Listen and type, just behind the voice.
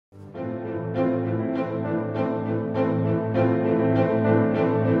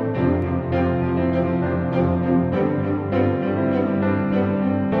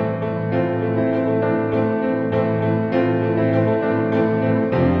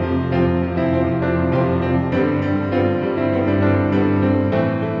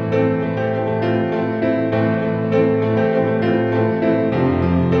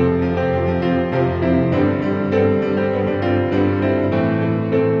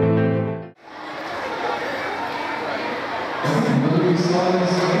Hey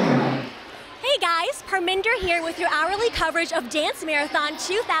guys, Parminder here with your hourly coverage of Dance Marathon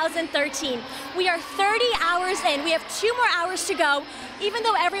 2013. We are 30 hours in. We have 2 more hours to go. Even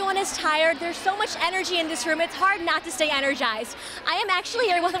though everyone is tired, there's so much energy in this room, it's hard not to stay energized. I am actually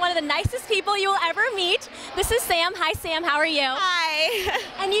here with one of the nicest people you will ever meet. This is Sam. Hi Sam, how are you? Hi.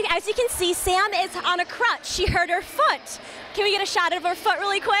 And as you can see, Sam is on a crutch. She hurt her foot. Can we get a shot of her foot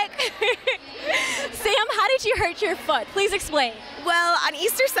really quick? Sam, how did you hurt your foot? Please explain. Well, on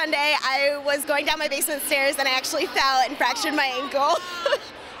Easter Sunday, I was going down my basement stairs and I actually fell and fractured my ankle.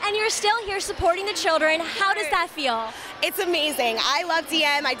 And you're still here supporting the children. How does that feel? It's amazing. I love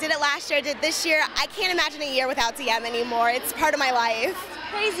DM. I did it last year, I did this year. I can't imagine a year without DM anymore. It's part of my life.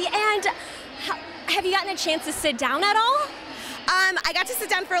 Crazy. And have you gotten a chance to sit down at all? I got to sit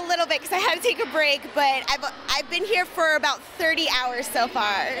down for a little bit because I had to take a break, but I've been here for about 30 hours so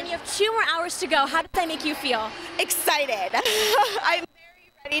far. And you have 2 more hours to go. How does that make you feel? Excited. I'm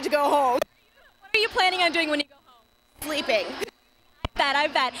very ready to go home. What are you planning on doing when you go home? Sleeping. I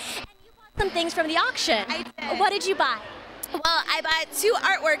bet. And you bought some things from the auction. I did. What did you buy? Well, I bought 2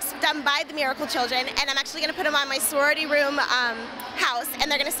 artworks done by the Miracle Children, and I'm actually going to put them on my sorority room house, and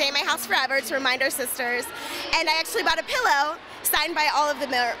they're going to stay in my house forever to remind our sisters. And I actually bought a pillow signed by all of the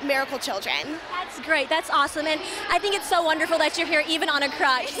Miracle Children. That's great. That's awesome. And I think it's so wonderful that you're here even on a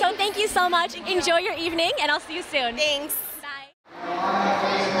crutch. So thank you so much. Enjoy your evening, and I'll see you soon. Thanks. Bye.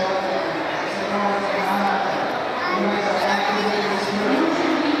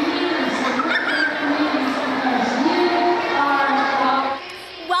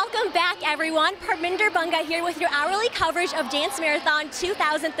 Welcome back, everyone. Parminder Bunga here with your hourly coverage of Dance Marathon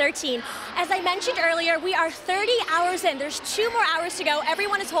 2013. As I mentioned earlier, we are 30 hours in. There's 2 more hours to go.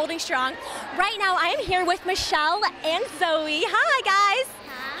 Everyone is holding strong. Right now, I am here with Michelle and Zoe. Hi, guys.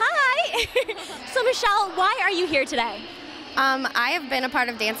 Hi. So, Michelle, why are you here today? I have been a part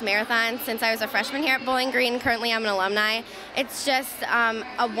of Dance Marathon since I was a freshman here at Bowling Green. Currently, I'm an alumni. It's just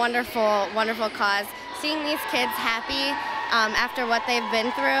a wonderful, wonderful cause. Seeing these kids happy after what they've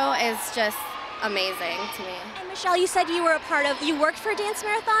been through is just amazing to me. And Michelle, you said you worked for Dance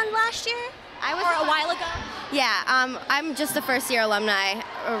Marathon last year? Or a while ago? Yeah, I'm just a first-year alumni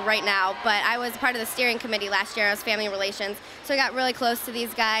right now, but I was part of the steering committee last year. I was family relations, so I got really close to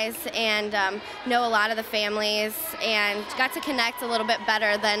these guys and know a lot of the families and got to connect a little bit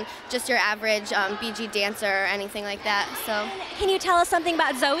better than just your average BG dancer or anything like that. So, can you tell us something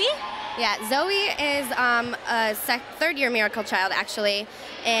about Zoe? Yeah, Zoe is a third-year Miracle Child, actually,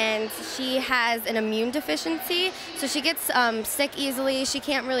 and she has an immune deficiency, so she gets sick easily. She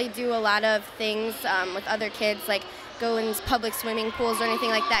can't really do a lot of things with other kids, like go in public swimming pools or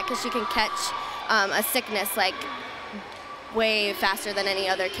anything like that, because she can catch a sickness like way faster than any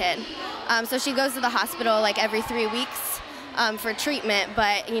other kid. So she goes to the hospital like every 3 weeks for treatment,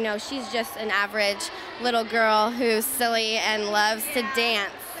 but you know, she's just an average little girl who's silly and loves to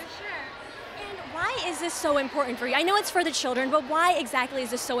dance. Why is this so important for you? I know it's for the children, but why exactly is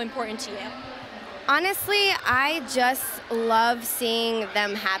this so important to you? Honestly, I just love seeing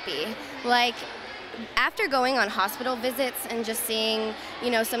them happy. Like, after going on hospital visits and just seeing, you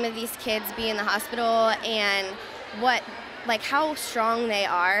know, some of these kids be in the hospital and how strong they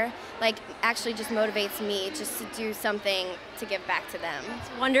are, like, actually just motivates me just to do something to give back to them.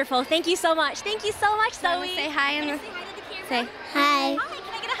 It's wonderful. Thank you so much. Thank you so much, Zoe. Say hi and say hi to the camera. Say hi. Hi.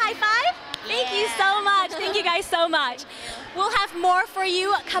 Can I get a high five? Thank you so much. Thank you guys so much. We'll have more for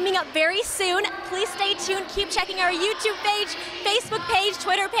you coming up very soon. Please stay tuned. Keep checking our YouTube page, Facebook page,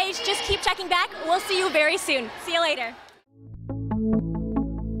 Twitter page. Just keep checking back. We'll see you very soon. See you later.